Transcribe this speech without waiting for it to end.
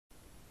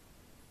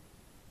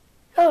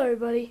Hello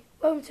everybody,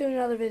 welcome to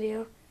another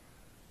video.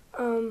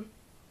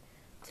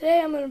 Today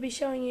I'm going to be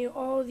showing you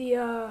all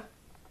the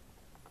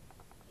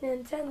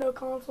Nintendo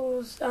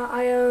consoles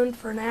I own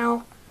for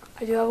now.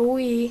 I do have a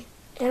Wii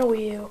and a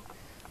Wii U.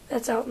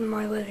 That's out in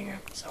my living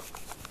room, so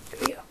here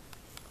we go.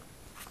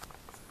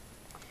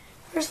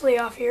 Firstly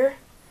off here,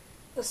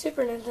 the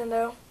Super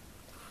Nintendo,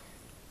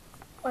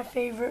 my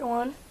favorite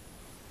one.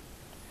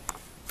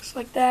 Looks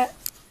like that.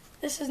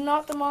 This is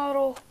not the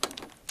model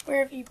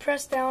where if you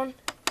press down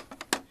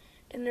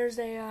and there's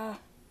a,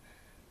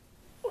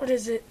 what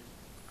is it?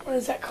 What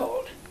is that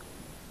called?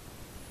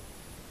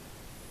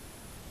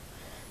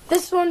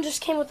 This one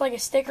just came with like a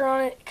sticker on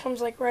it. It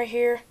comes like right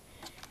here.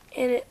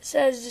 And it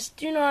says just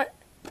do not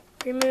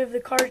remove the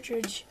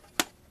cartridge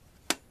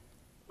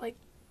like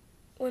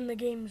when the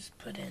game's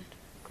put in.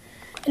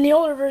 In the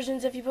older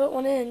versions, if you put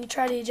one in, you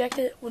try to eject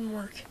it, it wouldn't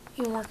work.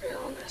 You can work it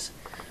on this.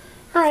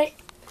 Alright,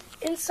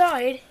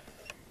 inside,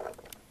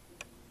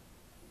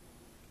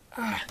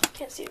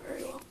 can't see it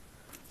very well.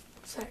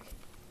 Sec.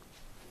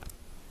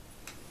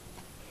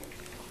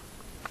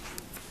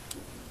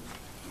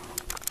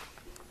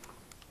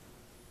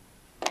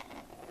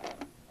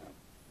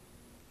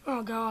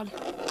 Oh God.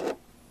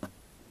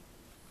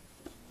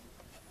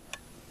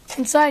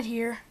 Inside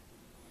here,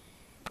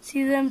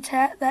 see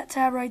that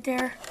tab right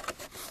there?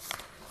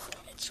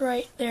 It's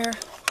right there.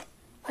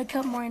 I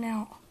cut mine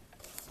out.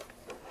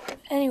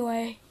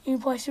 Anyway, you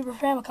can play Super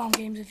Famicom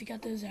games if you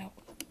got those out.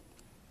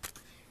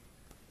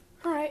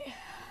 Alright.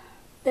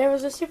 There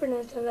was a Super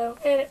Nintendo,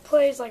 and it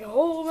plays like a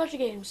whole bunch of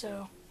games,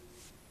 so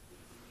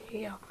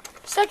here you go.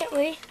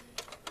 Secondly,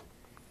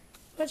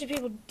 a bunch of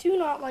people do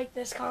not like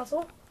this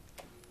console.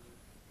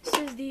 This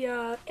is the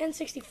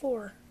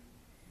N64.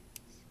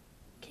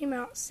 Came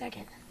out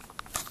second.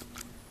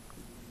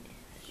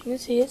 As you can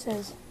see, it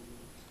says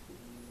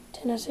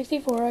Nintendo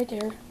 64 right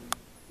there.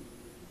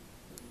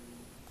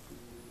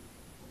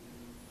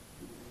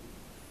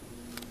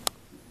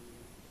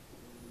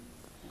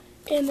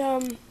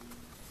 And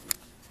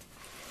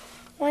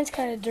mine's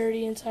kind of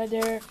dirty inside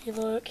there, if you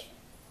look.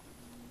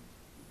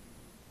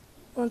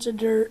 Bunch of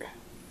dirt.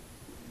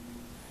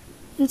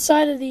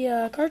 Inside of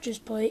the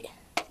cartridge plate,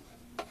 how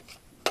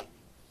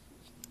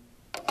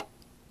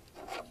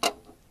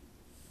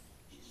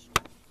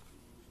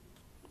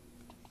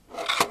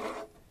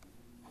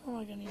am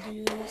I going to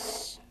do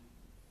this?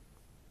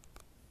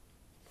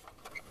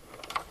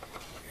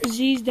 There's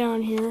these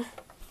down here.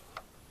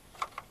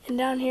 And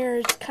down here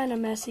it's kind of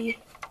messy.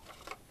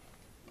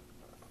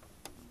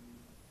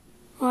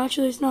 Well,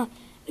 actually it's not.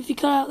 If you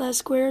cut out that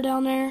square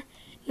down there, and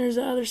there's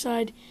the other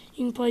side,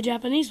 you can play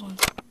Japanese ones.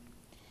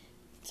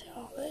 That's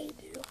how they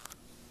do.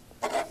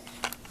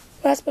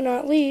 Last but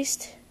not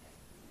least,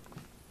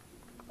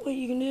 what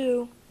you can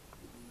do,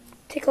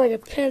 take like a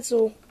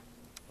pencil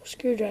or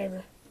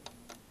screwdriver.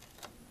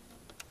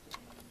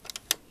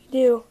 You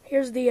do.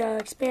 Here's the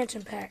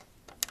expansion pack.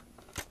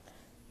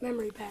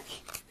 Memory pack.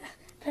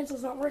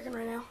 Pencil's not working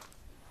right now.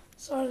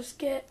 So I'll just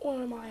get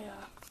one of my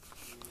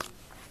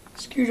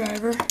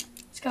screwdriver.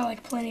 It's got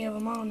like plenty of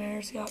them on there.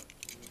 It's got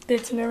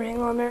bits and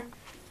everything on there.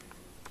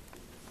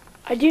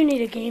 I do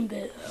need a game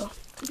bit though.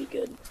 It'd be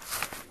good.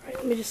 Alright,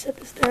 let me just set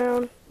this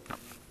down.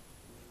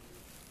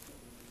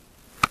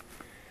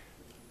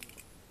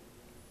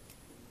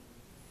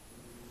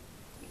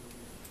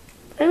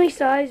 Any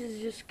size is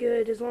just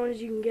good as long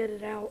as you can get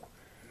it out.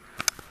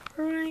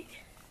 Alright.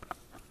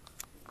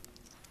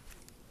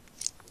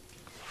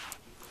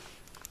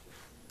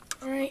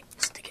 Alright,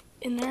 stick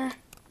it in there.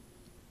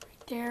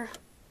 Right there.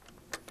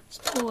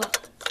 Just pull up.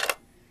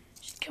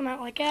 Just come out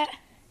like that.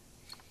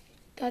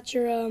 Got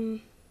your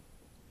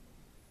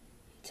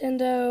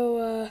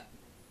Nintendo,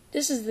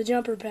 this is the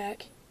jumper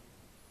pack.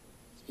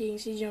 So you can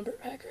see jumper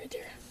pack right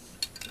there.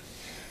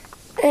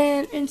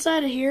 And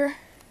inside of here,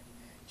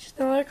 just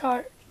another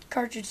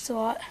cartridge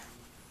slot.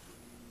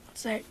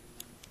 What's that?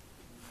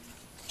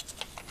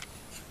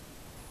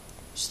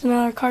 Just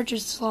another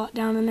cartridge slot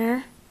down in there.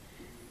 You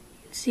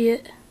can see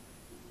it.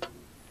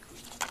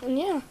 And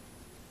yeah,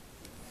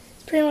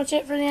 that's pretty much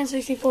it for the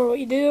N64. What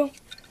you do,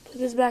 put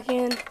this back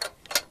in,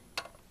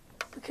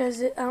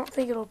 because I don't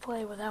think it'll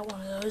play without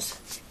one of those.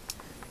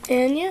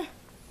 And yeah,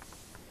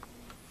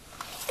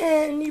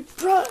 and you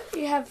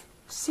have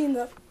seen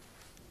the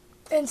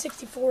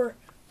N64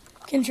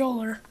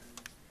 controller.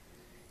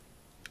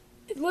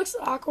 It looks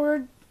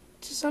awkward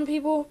to some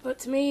people, but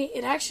to me,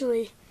 it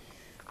actually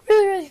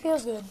really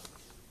feels good.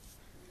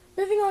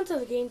 Moving on to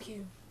the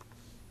GameCube.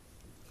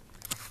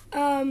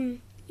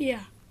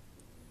 Yeah.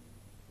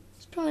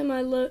 It's probably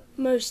my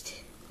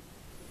most...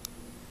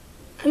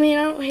 I mean,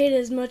 I don't hate it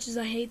as much as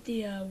I hate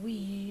the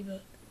Wii,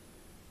 but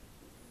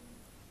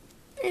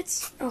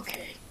it's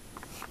okay.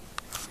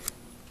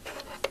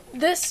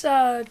 This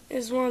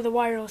is one of the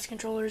wireless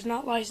controllers,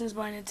 not licensed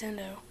by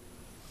Nintendo.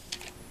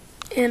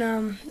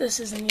 And this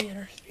isn't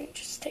either. You can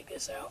just take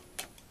this out.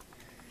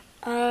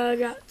 I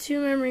got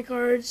 2 memory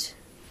cards.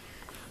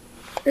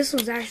 This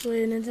was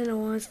actually a Nintendo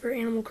one. It's for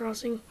Animal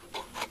Crossing.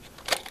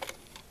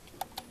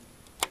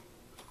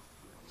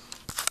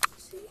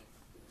 See,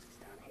 it's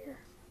down here.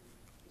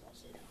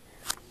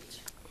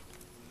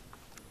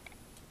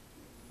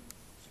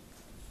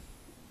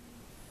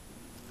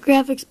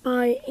 Graphics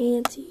by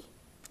Anti.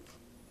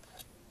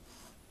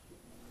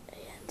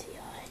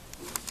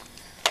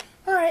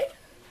 Alright,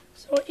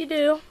 so what you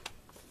do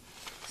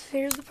is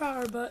here's the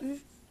power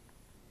button.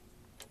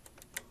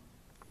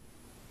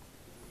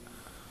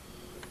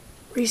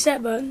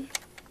 Reset button.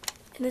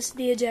 And this is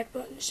the eject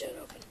button to shut it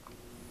open.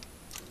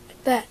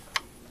 Like that.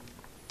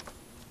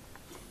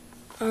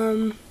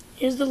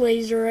 Here's the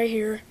laser right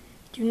here.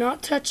 Do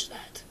not touch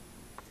that.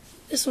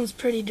 This one's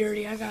pretty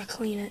dirty. I gotta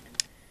clean it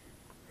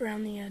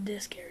around the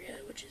disc area,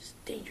 which is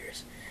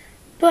dangerous.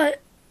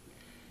 But,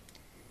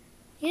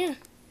 yeah.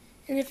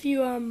 And if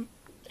you,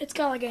 it's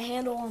got like a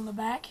handle on the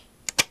back.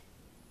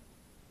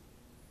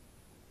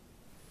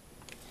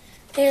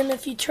 And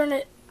if you turn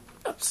it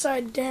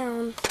upside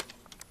down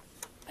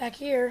back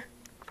here,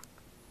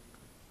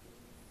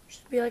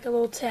 should be like a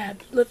little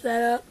tab. Lift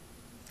that up.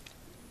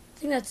 I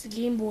think that's the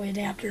Game Boy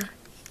adapter.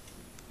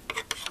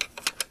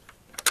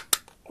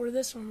 Or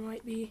this one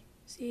might be.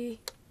 See,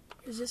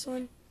 here's this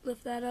one.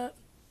 Lift that up.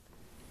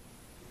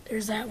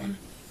 There's that one.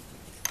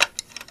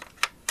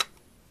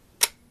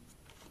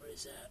 What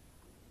is that?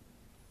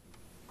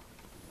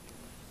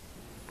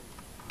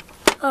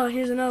 Oh,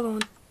 here's another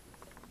one.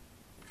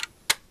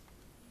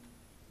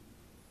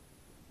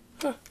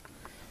 Huh.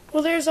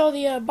 Well, there's all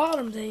the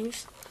bottom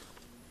things.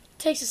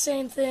 Takes the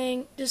same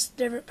thing, just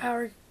different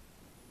power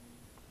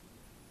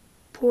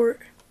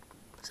port.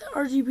 Is that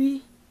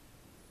RGB?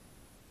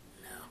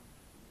 No.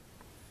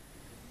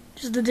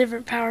 Just a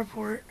different power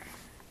port.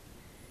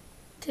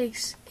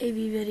 Takes AV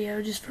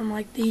video just from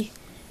like the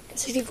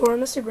N64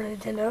 and the Super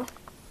Nintendo.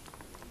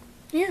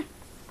 Yeah.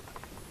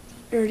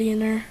 Dirty in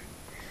there.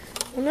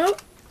 Well,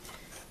 nope.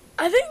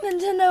 I think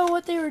Nintendo,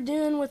 what they were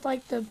doing with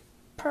like the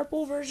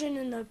purple version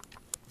and the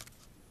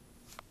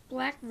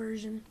black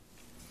version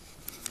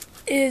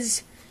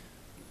is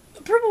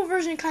the purple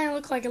version kind of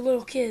looked like a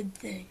little kid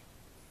thing.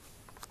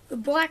 The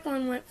black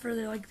one went for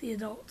the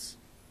adults.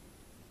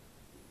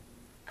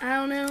 I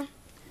don't know.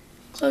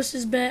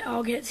 Closest bet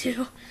I'll get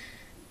to.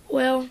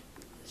 Well,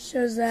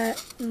 shows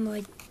that and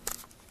like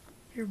if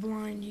you're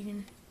blind you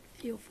can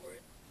feel for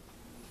it.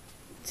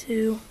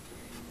 2,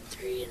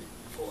 3, and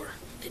 4.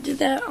 They did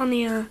that on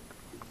the I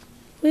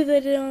believe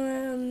they did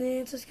on the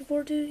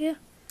N64 too, yeah.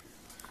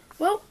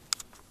 Well,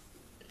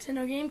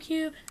 Nintendo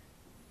GameCube,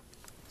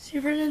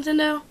 Super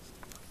Nintendo,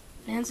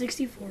 and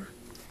N64.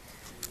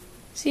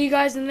 See you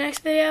guys in the next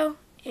video,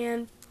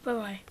 and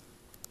bye-bye.